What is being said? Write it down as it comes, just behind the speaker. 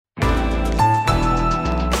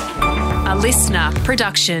A listener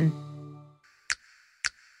production.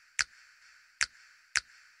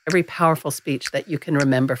 Every powerful speech that you can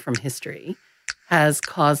remember from history has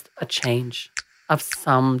caused a change of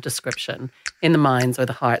some description in the minds or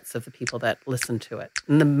the hearts of the people that listen to it.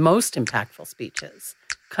 And the most impactful speeches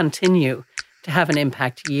continue to have an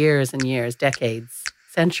impact years and years, decades,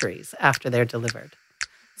 centuries after they're delivered.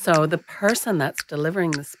 So the person that's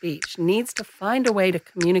delivering the speech needs to find a way to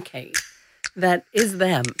communicate that is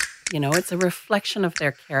them. You know, it's a reflection of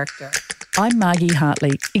their character. I'm Margie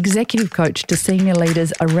Hartley, Executive Coach to senior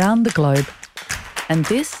leaders around the globe, and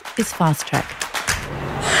this is Fast Track.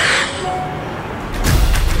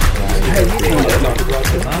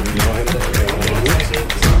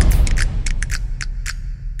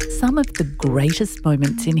 Some of the greatest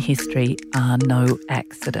moments in history are no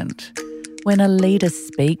accident. When a leader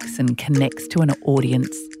speaks and connects to an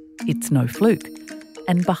audience, it's no fluke.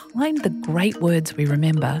 And behind the great words we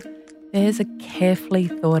remember, there's a carefully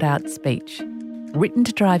thought out speech, written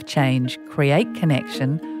to drive change, create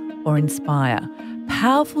connection, or inspire.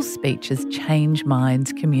 Powerful speeches change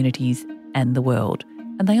minds, communities, and the world.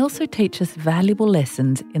 And they also teach us valuable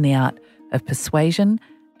lessons in the art of persuasion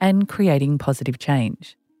and creating positive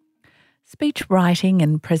change. Speech writing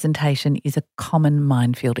and presentation is a common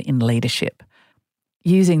minefield in leadership.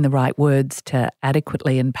 Using the right words to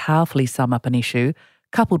adequately and powerfully sum up an issue,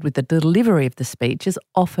 coupled with the delivery of the speech, is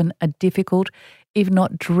often a difficult, if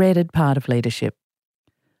not dreaded, part of leadership.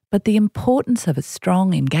 But the importance of a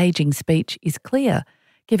strong, engaging speech is clear.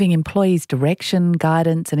 Giving employees direction,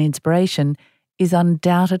 guidance and inspiration is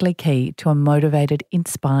undoubtedly key to a motivated,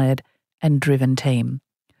 inspired and driven team.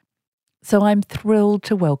 So I'm thrilled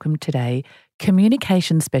to welcome today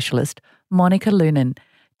communication specialist Monica Lunin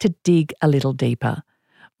to dig a little deeper.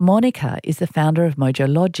 Monica is the founder of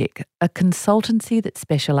Mojologic, a consultancy that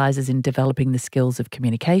specialises in developing the skills of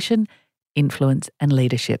communication, influence and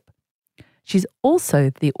leadership. She's also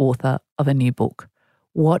the author of a new book,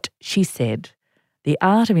 What She Said, The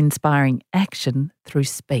Art of Inspiring Action Through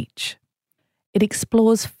Speech. It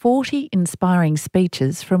explores 40 inspiring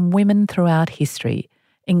speeches from women throughout history,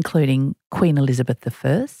 including Queen Elizabeth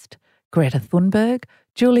I, Greta Thunberg,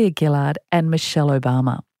 Julia Gillard and Michelle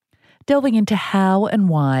Obama, delving into how and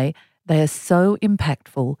why they are so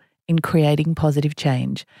impactful in creating positive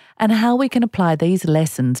change and how we can apply these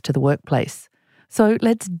lessons to the workplace. So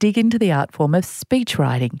let's dig into the art form of speech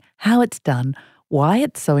writing, how it's done, why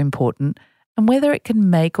it's so important, and whether it can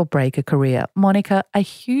make or break a career. Monica, a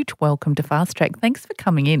huge welcome to Fast Track. Thanks for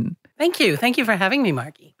coming in. Thank you. Thank you for having me,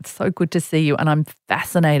 Margie. It's so good to see you, and I'm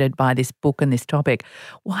fascinated by this book and this topic.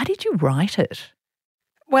 Why did you write it?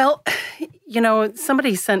 Well, you know,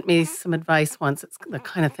 somebody sent me some advice once. It's the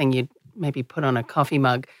kind of thing you'd maybe put on a coffee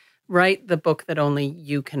mug. Write the book that only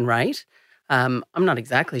you can write. I'm not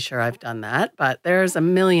exactly sure I've done that, but there's a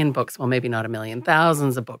million books, well, maybe not a million,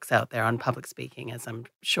 thousands of books out there on public speaking, as I'm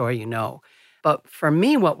sure you know. But for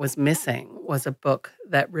me, what was missing was a book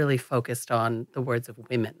that really focused on the words of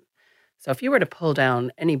women. So if you were to pull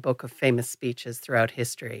down any book of famous speeches throughout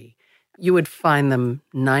history, you would find them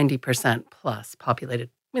 90% plus populated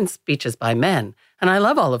in speeches by men. And I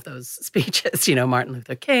love all of those speeches, you know, Martin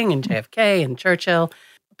Luther King and JFK and Churchill.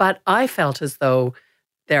 But I felt as though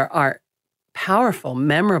there are powerful,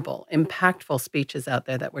 memorable, impactful speeches out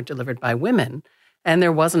there that were delivered by women. And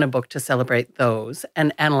there wasn't a book to celebrate those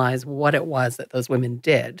and analyze what it was that those women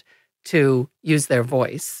did to use their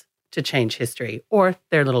voice to change history or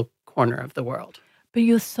their little corner of the world. But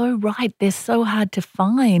you're so right. They're so hard to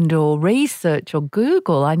find or research or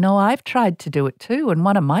Google. I know I've tried to do it too. And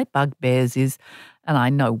one of my bugbears is, and I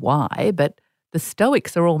know why, but the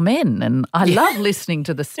Stoics are all men. And I love listening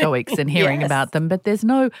to the Stoics and hearing about them, but there's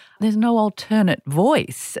no alternate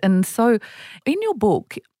voice. And so in your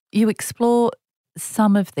book, you explore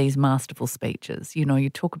some of these masterful speeches. You know, you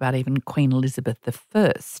talk about even Queen Elizabeth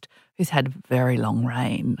I, who's had very long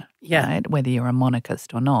reign, right? Whether you're a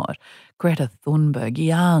monarchist or not. Greta Thunberg,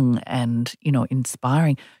 young and, you know,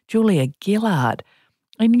 inspiring. Julia Gillard.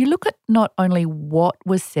 And you look at not only what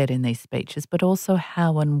was said in these speeches, but also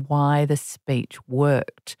how and why the speech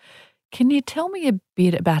worked. Can you tell me a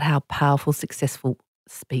bit about how powerful, successful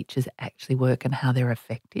speeches actually work and how they're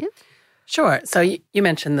effective? Sure. So you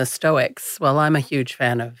mentioned the Stoics. Well, I'm a huge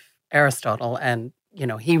fan of Aristotle, and, you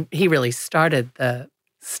know, he really started the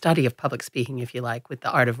study of public speaking, if you like, with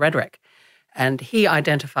the art of rhetoric. And he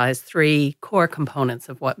identifies 3 core components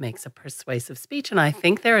of what makes a persuasive speech. And I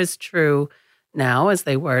think they're as true now as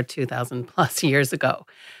they were 2,000 plus years ago.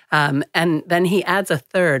 And then he adds a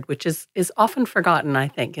third, which is often forgotten, I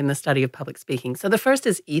think, in the study of public speaking. So the first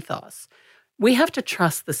is ethos. We have to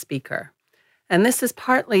trust the speaker. And this is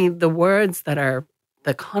partly the words that are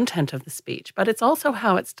the content of the speech, but it's also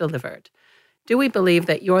how it's delivered. Do we believe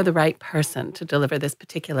that you're the right person to deliver this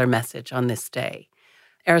particular message on this day?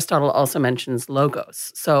 Aristotle also mentions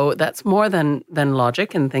logos. So that's more than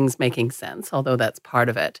logic and things making sense, although that's part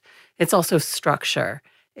of it. It's also structure.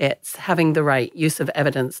 It's having the right use of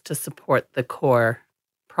evidence to support the core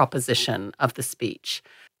proposition of the speech.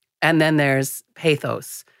 And then there's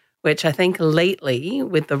pathos, which I think lately,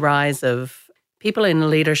 with the rise of people in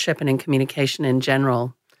leadership and in communication in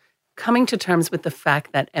general, coming to terms with the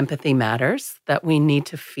fact that empathy matters, that we need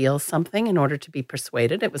to feel something in order to be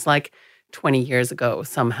persuaded. It was like 20 years ago,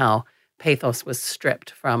 somehow, pathos was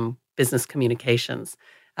stripped from business communications.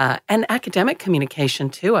 And academic communication,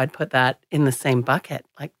 too, I'd put that in the same bucket.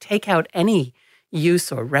 Like, take out any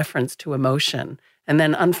use or reference to emotion. And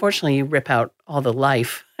then, unfortunately, you rip out all the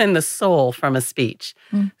life and the soul from a speech.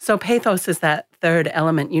 So pathos is that third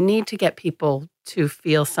element. You need to get people to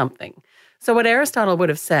feel something. So what Aristotle would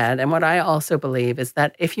have said, and what I also believe, is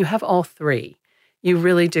that if you have all three, you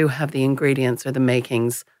really do have the ingredients or the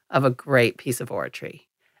makings of a great piece of oratory.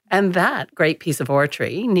 And that great piece of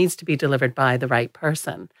oratory needs to be delivered by the right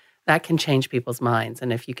person. That can change people's minds.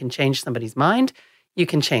 And if you can change somebody's mind, you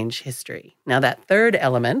can change history. Now, that third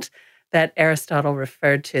element that Aristotle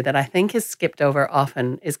referred to that I think is skipped over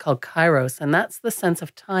often is called kairos, and that's the sense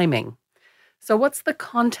of timing. So what's the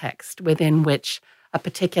context within which a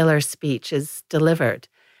particular speech is delivered?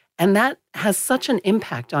 And that has such an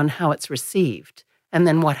impact on how it's received and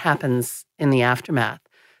then what happens in the aftermath.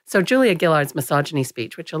 So Julia Gillard's misogyny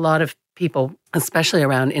speech, which a lot of people, especially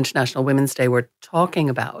around International Women's Day, were talking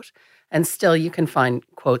about, and still you can find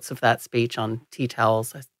quotes of that speech on tea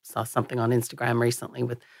towels. I saw something on Instagram recently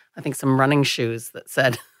with, I think, some running shoes that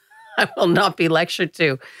said, I will not be lectured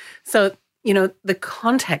to. So, the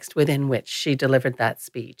context within which she delivered that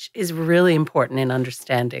speech is really important in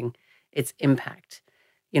understanding its impact.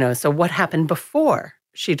 So what happened before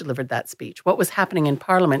she delivered that speech? What was happening in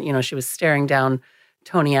Parliament? She was staring down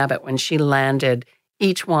Tony Abbott when she landed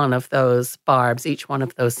each one of those barbs, each one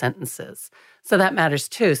of those sentences. So that matters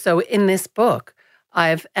too. So in this book,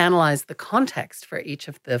 I've analyzed the context for each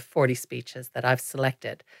of the 40 speeches that I've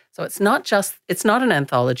selected. So it's not an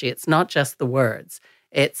anthology. It's not just the words.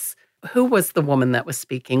 It's who was the woman that was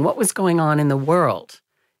speaking? What was going on in the world,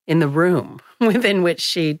 in the room within which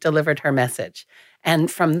she delivered her message? And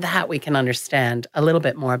from that, we can understand a little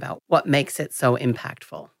bit more about what makes it so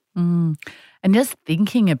impactful. And just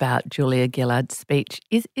thinking about Julia Gillard's speech,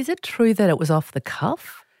 is it true that it was off the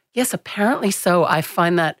cuff? Yes, apparently so. I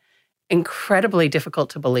find that incredibly difficult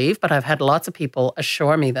to believe, but I've had lots of people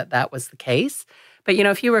assure me that that was the case. But,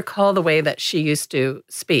 if you recall the way that she used to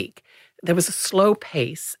speak, there was a slow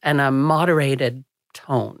pace and a moderated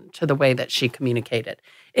tone to the way that she communicated.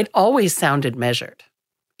 It always sounded measured.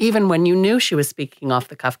 Even when you knew she was speaking off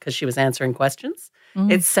the cuff because she was answering questions,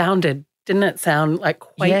 didn't it sound like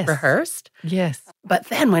quite rehearsed? Yes. But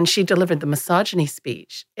then when she delivered the misogyny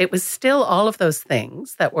speech, it was still all of those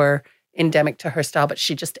things that were endemic to her style, but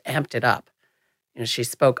she just amped it up. She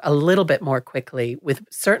spoke a little bit more quickly,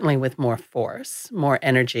 certainly with more force, more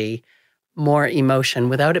energy, more emotion,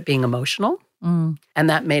 without it being emotional. And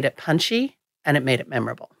that made it punchy and it made it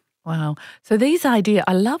memorable. Wow. So these ideas,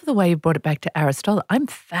 I love the way you brought it back to Aristotle. I'm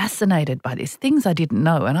fascinated by this, things I didn't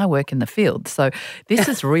know, and I work in the field. So this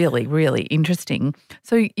is really, really interesting.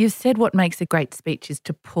 So you said what makes a great speech is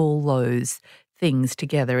to pull those things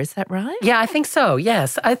together. Is that right? Yeah, I think so,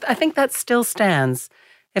 yes. I think that still stands.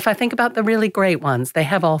 If I think about the really great ones, they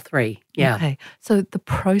have all three. Yeah. Okay. So the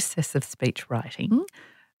process of speech writing,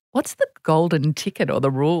 what's the golden ticket or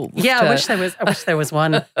the rules? Yeah, I wish there was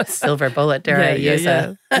one silver bullet. Dare I use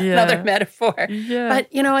another metaphor? Yeah. But,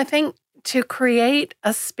 I think to create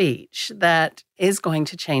a speech that is going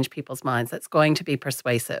to change people's minds, that's going to be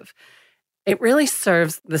persuasive, it really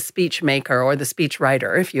serves the speech maker or the speech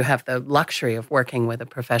writer, if you have the luxury of working with a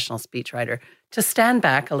professional speech writer, to stand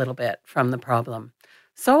back a little bit from the problem.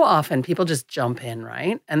 So often people just jump in,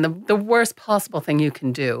 right? And the worst possible thing you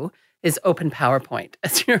can do is open PowerPoint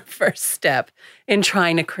as your first step in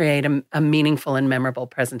trying to create a meaningful and memorable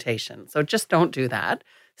presentation. So just don't do that.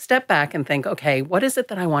 Step back and think, okay, what is it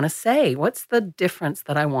that I want to say? What's the difference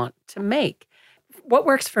that I want to make? What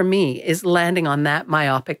works for me is landing on that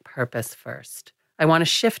myopic purpose first. I want to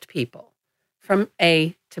shift people from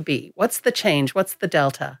A to B. What's the change? What's the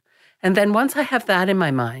delta? And then once I have that in my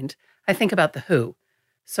mind, I think about the who.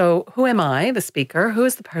 So who am I, the speaker? Who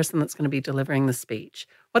is the person that's going to be delivering the speech?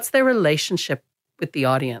 What's their relationship with the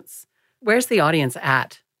audience? Where's the audience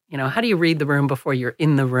at? How do you read the room before you're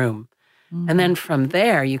in the room? And then from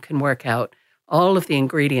there, you can work out, all of the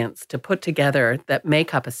ingredients to put together that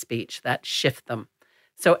make up a speech, that shift them.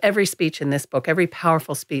 So every speech in this book, every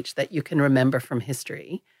powerful speech that you can remember from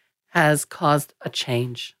history has caused a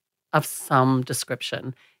change of some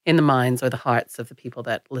description in the minds or the hearts of the people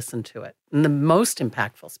that listen to it. And the most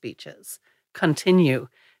impactful speeches continue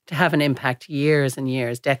to have an impact years and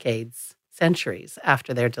years, decades, centuries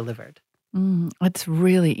after they're delivered. It's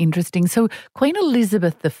really interesting. So Queen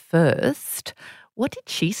Elizabeth I, what did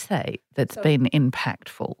she say that's been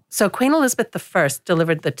impactful? So Queen Elizabeth I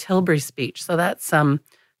delivered the Tilbury speech. So that's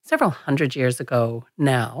several hundred years ago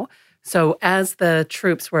now. So as the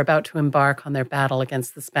troops were about to embark on their battle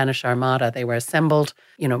against the Spanish Armada, they were assembled.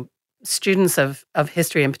 Students of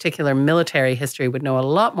history, in particular military history, would know a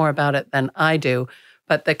lot more about it than I do.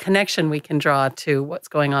 But the connection we can draw to what's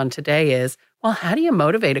going on today is, well, how do you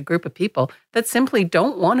motivate a group of people that simply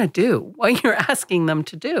don't want to do what you're asking them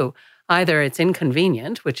to do? Either it's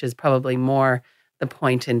inconvenient, which is probably more the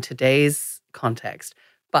point in today's context,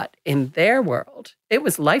 but in their world, it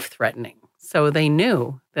was life-threatening. So they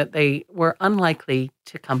knew that they were unlikely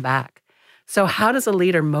to come back. So how does a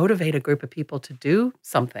leader motivate a group of people to do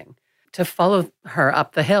something, to follow her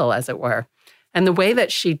up the hill, as it were? And the way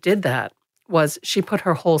that she did that was she put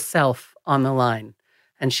her whole self on the line.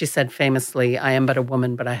 And she said famously, "I am but a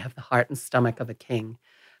woman, but I have the heart and stomach of a king."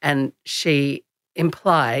 And she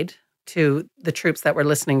implied to the troops that were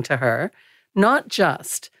listening to her, not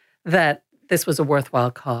just that this was a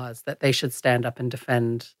worthwhile cause, that they should stand up and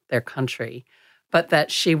defend their country, but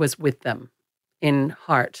that she was with them in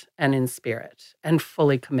heart and in spirit and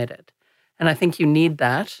fully committed. And I think you need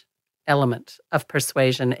that element of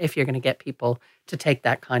persuasion if you're going to get people to take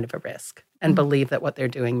that kind of a risk and believe that what they're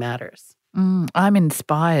doing matters. I'm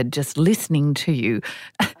inspired just listening to you.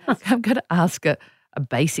 I'm going to ask a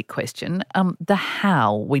basic question. The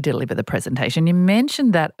how we deliver the presentation. You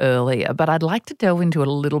mentioned that earlier, but I'd like to delve into it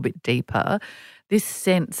a little bit deeper. This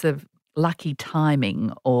sense of lucky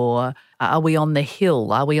timing, or are we on the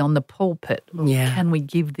hill? Are we on the pulpit? Yeah. Can we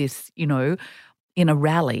give this, in a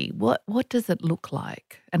rally? What does it look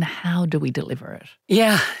like, and how do we deliver it?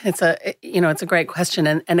 Yeah, it's a great question,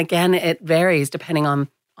 and again, it varies depending on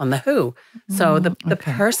the who. So the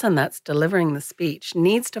person that's delivering the speech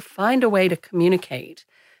needs to find a way to communicate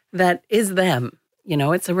that is them.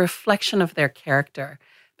 It's a reflection of their character.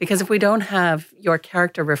 Because if we don't have your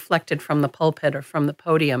character reflected from the pulpit or from the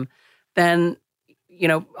podium, then,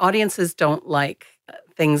 audiences don't like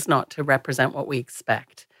things not to represent what we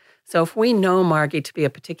expect. So if we know Margie to be a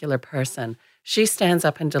particular person, she stands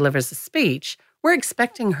up and delivers a speech, we're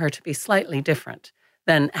expecting her to be slightly different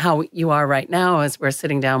than how you are right now as we're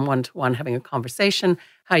sitting down one-to-one having a conversation,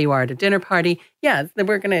 how you are at a dinner party. Yeah,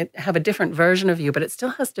 we're going to have a different version of you, but it still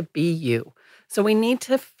has to be you. So we need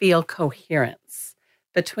to feel coherence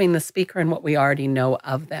between the speaker and what we already know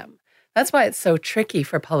of them. That's why it's so tricky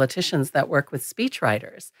for politicians that work with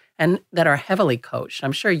speechwriters and that are heavily coached.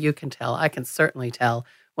 I'm sure you can tell, I can certainly tell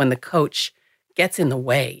when the coach gets in the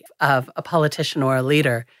way of a politician or a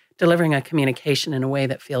leader delivering a communication in a way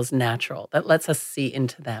that feels natural, that lets us see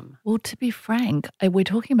into them. Well, to be frank, we're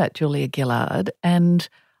talking about Julia Gillard, and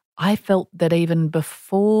I felt that even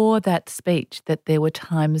before that speech that there were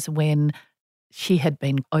times when she had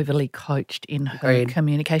been overly coached in her Agreed.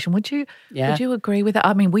 communication. Would you Yeah. Would you agree with that?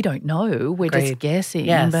 I mean, we don't know. We're Agreed. just guessing.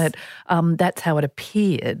 Yes. But that's how it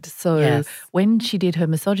appeared. So Yes. when she did her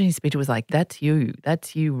misogyny speech, it was like, that's you.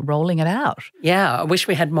 That's you rolling it out. Yeah, I wish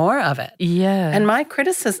we had more of it. Yeah. And my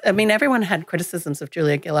criticism, everyone had criticisms of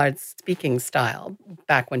Julia Gillard's speaking style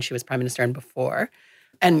back when she was Prime Minister and before.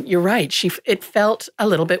 And you're right, it felt a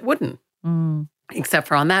little bit wooden, except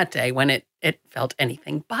for on that day when it felt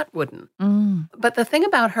anything but wooden. But the thing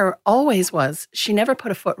about her always was she never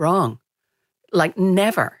put a foot wrong. Like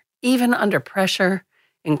never. Even under pressure,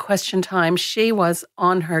 in question time, she was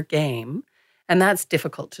on her game. And that's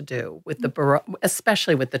difficult to do with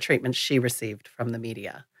especially with the treatment she received from the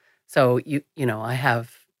media. So, I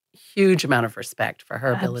have huge amount of respect for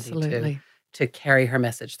her ability to carry her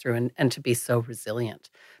message through and to be so resilient.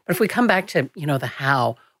 But if we come back to, the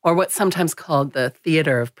how, or what's sometimes called the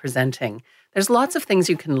theater of presenting, there's lots of things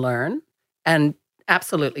you can learn, and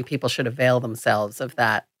absolutely people should avail themselves of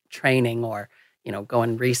that training or, go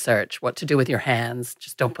and research what to do with your hands.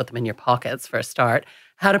 Just don't put them in your pockets for a start.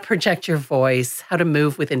 How to project your voice, how to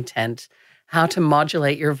move with intent, how to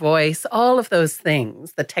modulate your voice, all of those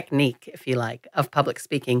things, the technique, if you like, of public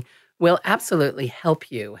speaking will absolutely help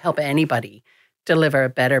anybody deliver a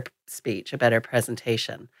better speech, a better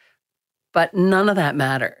presentation. But none of that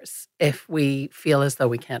matters if we feel as though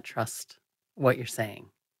we can't trust what you're saying.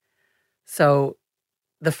 So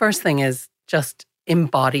the first thing is just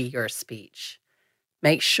embody your speech.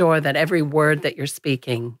 make sure that every word that you're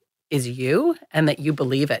speaking is you and that you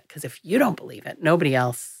believe it. Because if you don't believe it,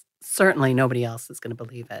 certainly nobody else is going to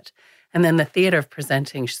believe it. And then the theater of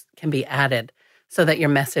presenting can be added so that your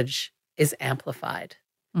message is amplified.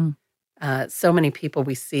 So many people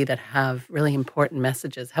we see that have really important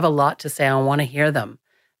messages, have a lot to say. I want to hear them.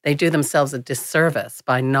 They do themselves a disservice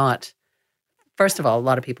by not, first of all, a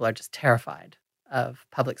lot of people are just terrified of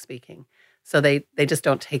public speaking. So they just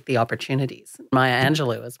don't take the opportunities. Maya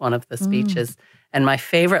Angelou is one of the speeches. And my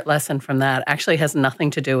favorite lesson from that actually has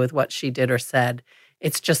nothing to do with what she did or said.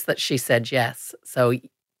 It's just that she said yes. So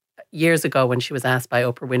years ago when she was asked by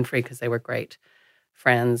Oprah Winfrey, because they were great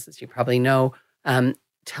friends, as you probably know,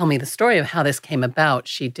 tell me the story of how this came about.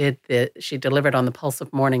 She delivered on the Pulse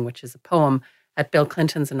of Morning, which is a poem at Bill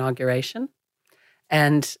Clinton's inauguration.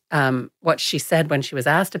 And what she said when she was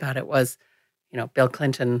asked about it was, Bill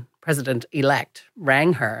Clinton, president-elect,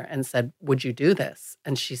 rang her and said, would you do this?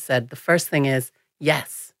 And she said, the first thing is,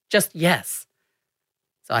 yes, just yes.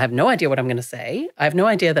 So I have no idea what I'm going to say. I have no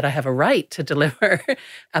idea that I have a right to deliver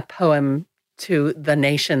a poem to the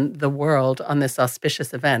nation, the world, on this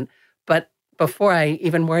auspicious event. But before I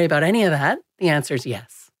even worry about any of that, the answer is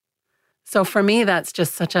yes. So for me, that's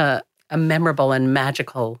just such a memorable and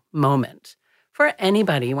magical moment for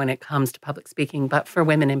anybody when it comes to public speaking, but for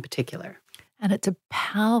women in particular. And it's a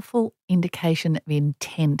powerful indication of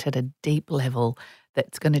intent at a deep level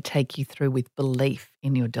that's going to take you through with belief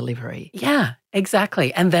in your delivery. Yeah,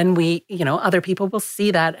 exactly. And then other people will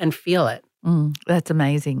see that and feel it. That's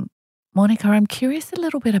amazing. Monica, I'm curious a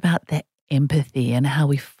little bit about the empathy and how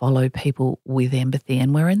we follow people with empathy.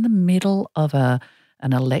 And we're in the middle of an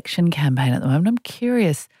election campaign at the moment. I'm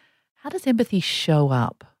curious, how does empathy show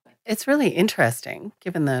up? It's really interesting,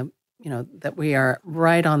 given that we are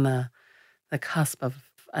right on the cusp of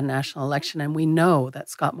a national election, and we know that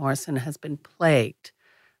Scott Morrison has been plagued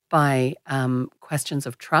by questions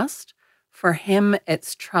of trust. For him,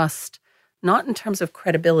 it's trust not in terms of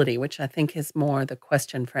credibility, which I think is more the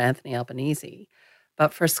question for Anthony Albanese,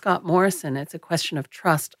 but for Scott Morrison, it's a question of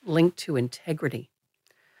trust linked to integrity.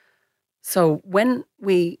 So when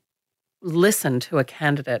we listen to a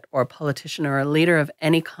candidate or a politician or a leader of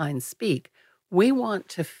any kind speak, we want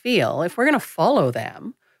to feel, if we're going to follow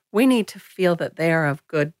them, we need to feel that they are of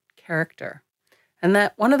good character. And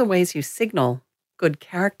that one of the ways you signal good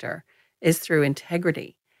character is through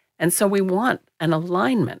integrity. And so we want an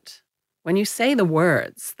alignment. When you say the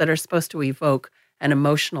words that are supposed to evoke an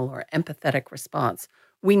emotional or empathetic response,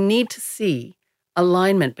 we need to see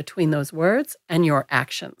alignment between those words and your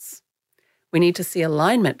actions. We need to see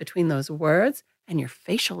alignment between those words and your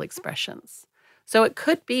facial expressions. So it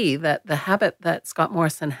could be that the habit that Scott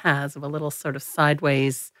Morrison has of a little sort of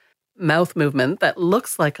sideways mouth movement that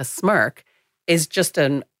looks like a smirk is just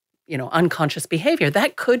an unconscious behavior.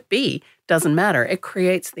 That could be, doesn't matter. It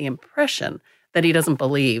creates the impression that he doesn't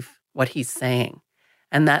believe what he's saying.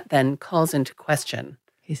 And that then calls into question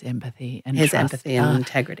his empathy and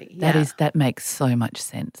integrity. That makes so much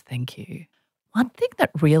sense. Thank you. One thing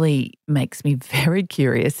that really makes me very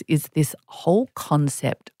curious is this whole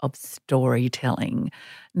concept of storytelling.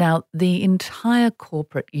 Now, the entire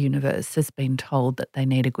corporate universe has been told that they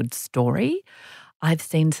need a good story. I've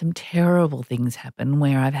seen some terrible things happen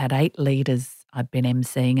where I've had 8 leaders I've been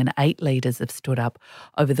emceeing and 8 leaders have stood up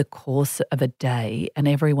over the course of a day and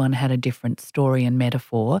everyone had a different story and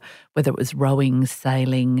metaphor, whether it was rowing,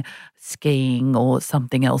 sailing, skiing or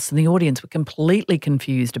something else. And the audience were completely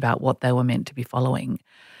confused about what they were meant to be following.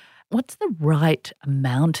 What's the right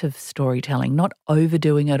amount of storytelling, not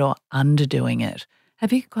overdoing it or underdoing it?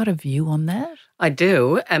 Have you got a view on that? I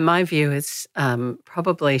do. And my view is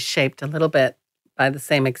probably shaped a little bit by the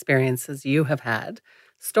same experiences you have had.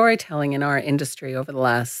 Storytelling in our industry over the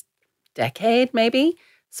last decade, maybe,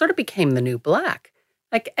 sort of became the new black.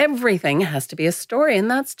 Like everything has to be a story,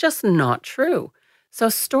 and that's just not true. So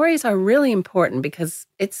stories are really important because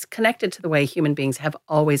it's connected to the way human beings have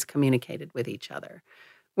always communicated with each other.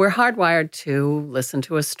 We're hardwired to listen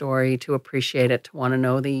to a story, to appreciate it, to want to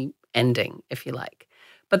know the ending, if you like.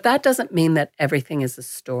 But that doesn't mean that everything is a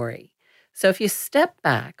story. So if you step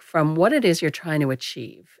back from what it is you're trying to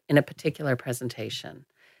achieve in a particular presentation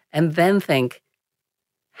and then think,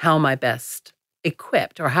 how am I best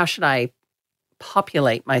equipped or how should I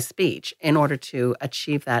populate my speech in order to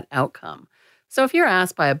achieve that outcome? So if you're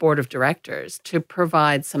asked by a board of directors to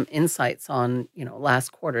provide some insights on,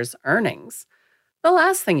 last quarter's earnings, the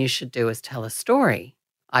last thing you should do is tell a story.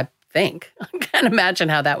 I can't imagine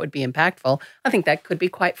how that would be impactful. I think that could be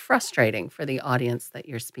quite frustrating for the audience that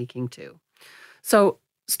you're speaking to. So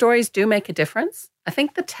stories do make a difference. I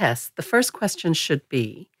think the first question should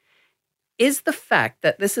be, is the fact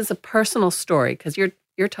that this is a personal story, because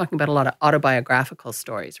you're talking about a lot of autobiographical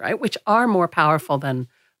stories, right? Which are more powerful than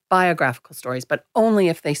biographical stories, but only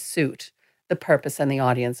if they suit the purpose and the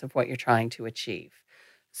audience of what you're trying to achieve.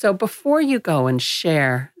 So before you go and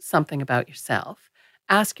share something about yourself,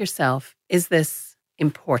 ask yourself, is this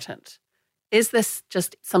important? Is this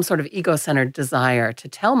just some sort of ego-centered desire to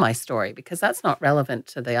tell my story? Because that's not relevant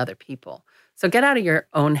to the other people. So get out of your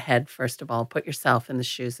own head, first of all, put yourself in the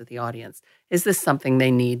shoes of the audience. Is this something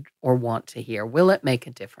they need or want to hear? Will it make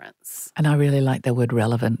a difference? And I really like the word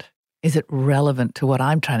relevant. Is it relevant to what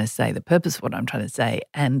I'm trying to say, the purpose of what I'm trying to say,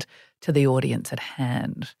 and to the audience at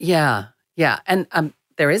hand? Yeah. And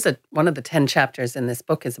there is one of the 10 chapters in this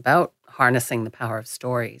book is about harnessing the power of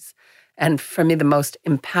stories. And for me, the most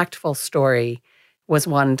impactful story was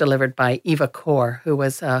one delivered by Eva Kor, who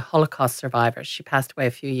was a Holocaust survivor. She passed away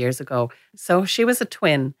a few years ago. So she was a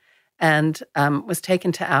twin and was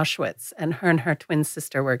taken to Auschwitz. And her twin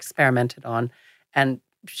sister were experimented on, and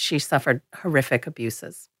she suffered horrific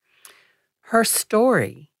abuses. Her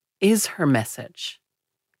story is her message.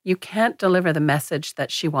 You can't deliver the message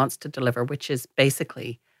that she wants to deliver, which is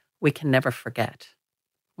basically, we can never forget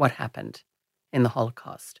what happened in the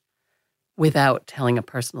Holocaust without telling a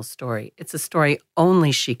personal story. It's a story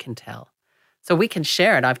only she can tell. So we can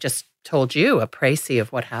share it. I've just told you a précis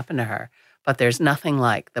of what happened to her, but there's nothing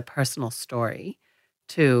like the personal story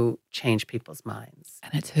to change people's minds.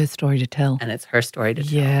 And it's her story to tell. And it's her story to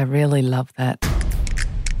tell. Yeah, really love that.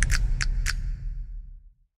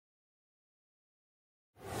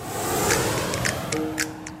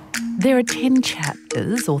 There are 10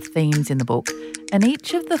 chapters or themes in the book, and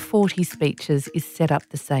each of the 40 speeches is set up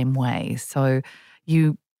the same way. So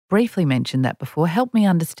you briefly mentioned that before. Help me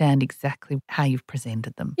understand exactly how you've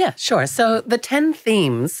presented them. Yeah, sure. So the 10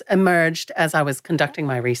 themes emerged as I was conducting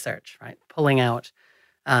my research, right? Pulling out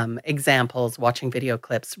examples, watching video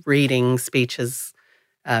clips, reading speeches,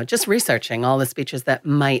 just researching all the speeches that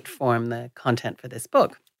might form the content for this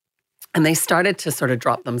book. And they started to sort of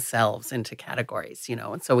drop themselves into categories,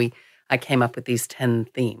 and so I came up with these 10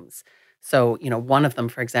 themes. So, one of them,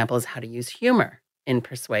 for example, is how to use humor in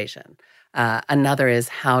persuasion. Another is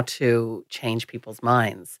how to change people's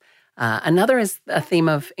minds. Another is a theme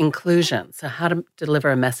of inclusion. So how to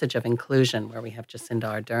deliver a message of inclusion, where we have Jacinda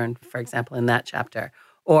Ardern, for example, in that chapter,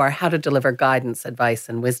 or how to deliver guidance, advice,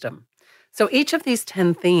 and wisdom. So each of these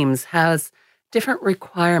 10 themes has different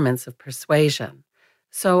requirements of persuasion.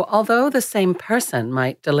 So although the same person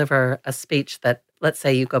might deliver a speech that, let's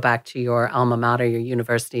say you go back to your alma mater, your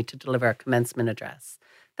university, to deliver a commencement address,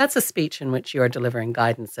 that's a speech in which you are delivering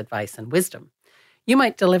guidance, advice, and wisdom. You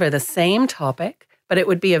might deliver the same topic, but it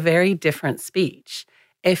would be a very different speech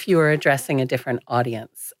if you were addressing a different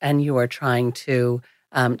audience and you are trying to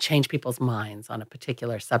change people's minds on a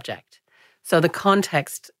particular subject. So the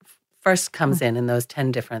context first comes in those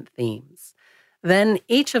 10 different themes. Then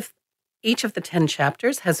each of the 10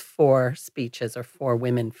 chapters has 4 speeches or 4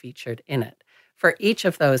 women featured in it. For each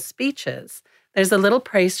of those speeches, there's a little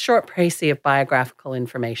short précis of biographical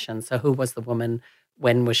information. So who was the woman?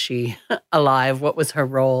 When was she alive? What was her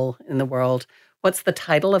role in the world? What's the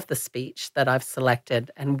title of the speech that I've selected?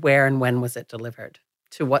 And where and when was it delivered?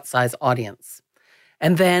 To what size audience?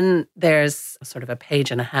 And then there's sort of a page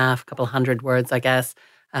and a half, couple hundred words, I guess,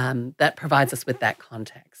 that provides us with that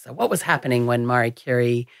context. So what was happening when Marie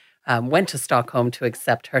Curie went to Stockholm to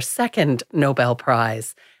accept her second Nobel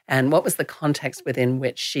Prize? And what was the context within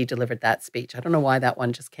which she delivered that speech? I don't know why that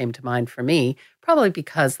one just came to mind for me. Probably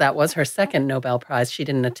because that was her second Nobel Prize. She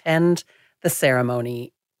didn't attend the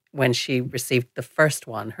ceremony when she received the first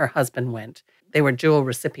one. Her husband went. They were dual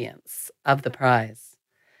recipients of the prize.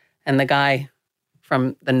 And the guy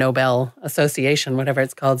from the Nobel Association, whatever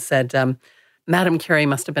it's called, said, Madame Curie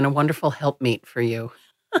must have been a wonderful helpmeet for you.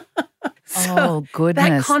 So goodness.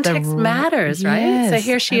 That context matters, right? Yes, so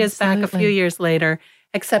here she is back a few years later,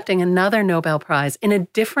 accepting another Nobel Prize in a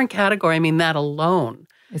different category. I mean, that alone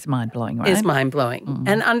is mind-blowing, right? Is mind-blowing. Mm.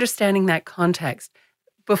 And understanding that context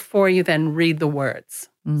before you then read the words.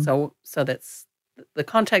 So that's the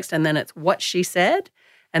context, and then it's what she said,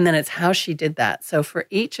 and then it's how she did that. So for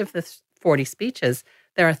each of the 40 speeches,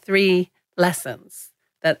 there are 3 lessons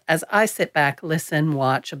that as I sit back, listen,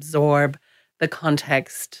 watch, absorb the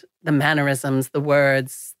context, the mannerisms, the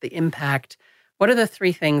words, the impact. What are the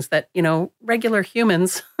 3 things that, regular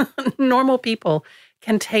humans, normal people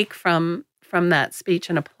can take from that speech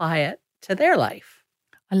and apply it to their life?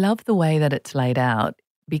 I love the way that it's laid out,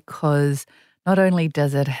 because not only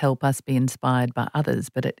does it help us be inspired by others,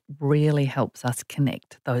 but it really helps us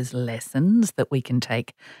connect those lessons that we can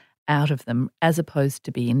take out of them as opposed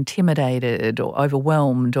to be intimidated or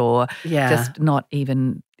overwhelmed or just not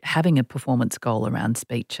even having a performance goal around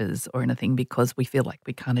speeches or anything because we feel like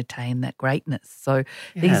we can't attain that greatness. So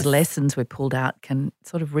these lessons we pulled out can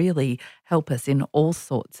sort of really help us in all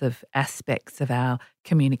sorts of aspects of our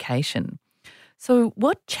communication. So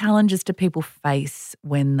what challenges do people face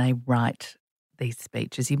when they write these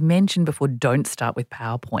speeches? You mentioned before, don't start with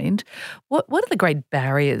PowerPoint. What are the great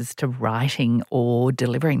barriers to writing or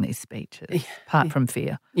delivering these speeches, apart from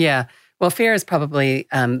fear? Yeah. Well, fear is probably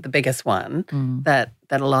the biggest one that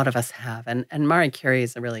a lot of us have. And Marie Curie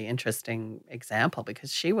is a really interesting example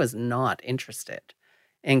because she was not interested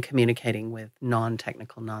in communicating with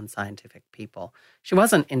non-technical, non-scientific people. She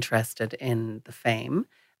wasn't interested in the fame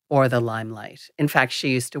or the limelight. In fact, she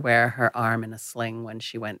used to wear her arm in a sling when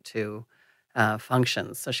she went to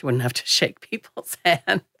functions so she wouldn't have to shake people's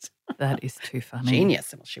hands. That is too funny.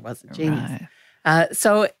 Genius. Well, she was a genius. Right.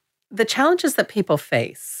 So the challenges that people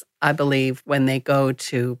face, I believe, when they go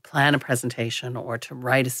to plan a presentation or to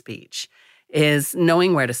write a speech is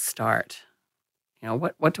knowing where to start. You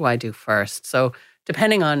know, what do I do first? So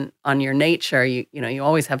depending on your nature, you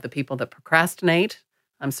always have the people that procrastinate.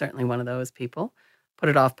 I'm certainly one of those people. Put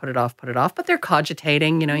it off, but they're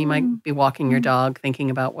cogitating. You know, you might be walking your dog thinking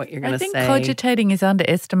about what you're going to say. I think cogitating is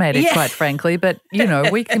underestimated, quite frankly, but,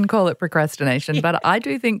 we can call it procrastination. But I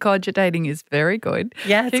do think cogitating is very good.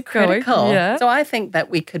 Yeah, it's critical. Going. Yeah. So I think that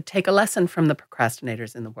we could take a lesson from the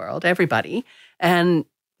procrastinators in the world, everybody, and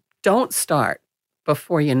don't start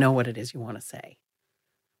before you know what it is you want to say.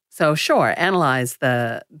 So sure, analyze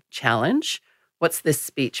the challenge. What's this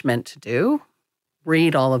speech meant to do?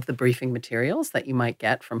 Read all of the briefing materials that you might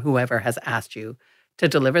get from whoever has asked you to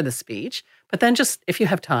deliver the speech. But then just, if you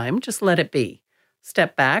have time, just let it be.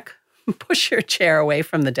 Step back, push your chair away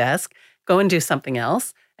from the desk, go and do something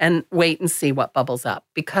else, and wait and see what bubbles up.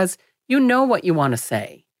 Because you know what you want to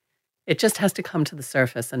say. It just has to come to the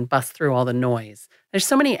surface and bust through all the noise. There's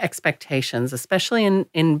so many expectations, especially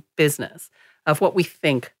in business, of what we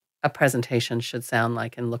think a presentation should sound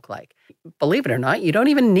like and look like. Believe it or not, you don't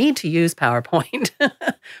even need to use PowerPoint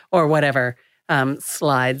or whatever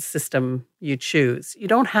slide system you choose. You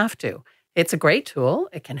don't have to. It's a great tool.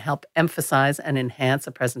 It can help emphasize and enhance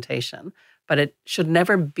a presentation, but it should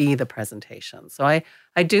never be the presentation. So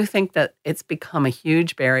I do think that it's become a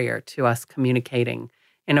huge barrier to us communicating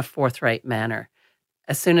in a forthright manner.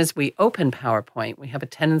 As soon as we open PowerPoint, we have a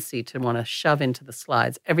tendency to want to shove into the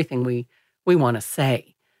slides everything we want to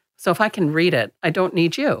say. So if I can read it, I don't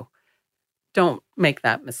need you. Don't make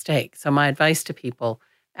that mistake. So my advice to people,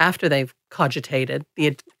 after they've cogitated,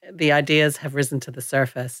 the ideas have risen to the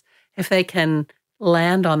surface, if they can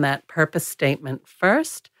land on that purpose statement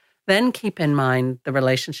first, then keep in mind the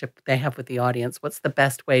relationship they have with the audience. What's the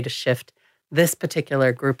best way to shift this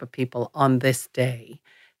particular group of people on this day?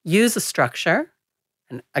 Use a structure.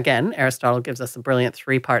 And again, Aristotle gives us a brilliant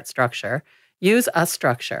 3-part structure. Use a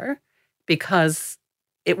structure because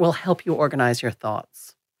it will help you organize your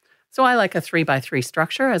thoughts. So I like a 3x3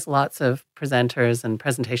 structure, as lots of presenters and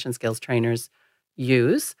presentation skills trainers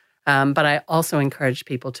use. But I also encourage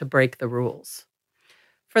people to break the rules.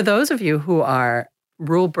 For those of you who are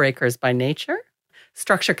rule breakers by nature,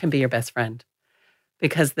 structure can be your best friend.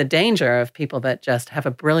 Because the danger of people that just have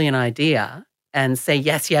a brilliant idea and say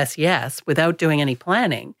yes, yes, yes, without doing any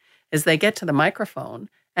planning, is they get to the microphone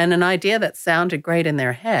and an idea that sounded great in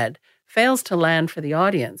their head fails to land for the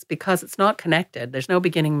audience because it's not connected. There's no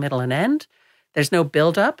beginning, middle, and end. There's no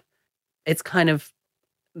buildup. It's kind of,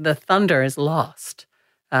 the thunder is lost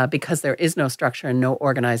because there is no structure and no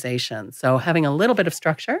organization. So having a little bit of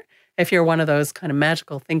structure, if you're one of those kind of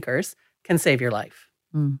magical thinkers, can save your life.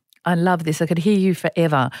 I love this. I could hear you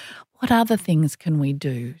forever. What other things can we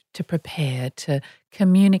do to prepare to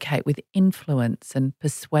communicate with influence and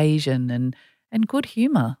persuasion and good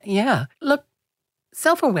humor? Yeah. Look,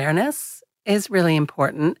 self-awareness is really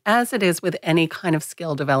important, as it is with any kind of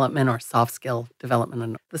skill development or soft skill development,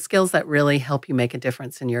 and the skills that really help you make a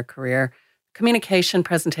difference in your career. Communication,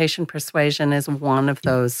 presentation, persuasion is one of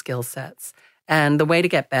those skill sets. And the way to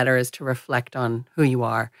get better is to reflect on who you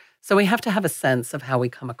are. So we have to have a sense of how we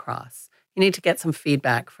come across. You need to get some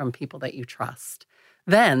feedback from people that you trust.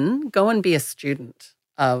 Then go and be a student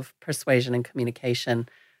of persuasion and communication.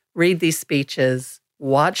 Read these speeches,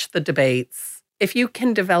 watch the debates. If you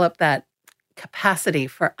can develop that capacity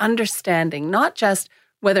for understanding not just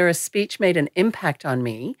whether a speech made an impact on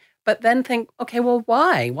me, but then think, okay, well,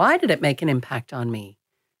 why? Why did it make an impact on me?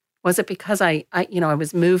 Was it because I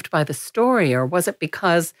was moved by the story, or was it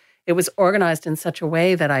because it was organized in such a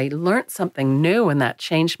way that I learned something new and that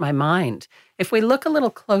changed my mind. If we look a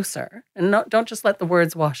little closer and don't just let the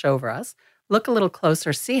words wash over us, look a little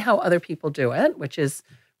closer, see how other people do it, which is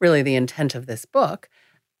really the intent of this book.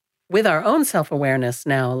 With our own self-awareness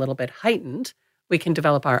now a little bit heightened, we can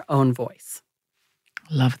develop our own voice.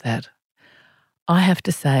 Love that. I have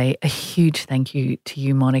to say a huge thank you to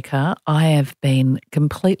you, Monica. I have been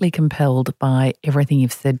completely compelled by everything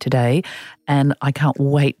you've said today, and I can't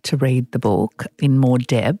wait to read the book in more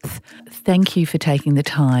depth. Thank you for taking the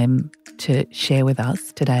time to share with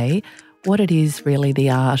us today what it is really the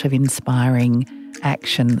art of inspiring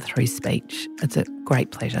action through speech. It's a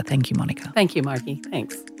great pleasure. Thank you, Monica. Thank you, Margie.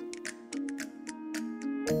 Thanks.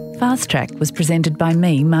 Fast Track was presented by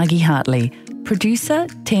me, Margie Hartley. Producer,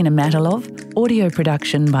 Tina Matalov. Audio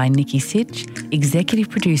production by Nikki Sitch. Executive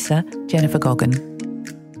producer, Jennifer Goggin.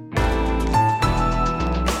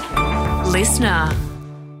 Listener.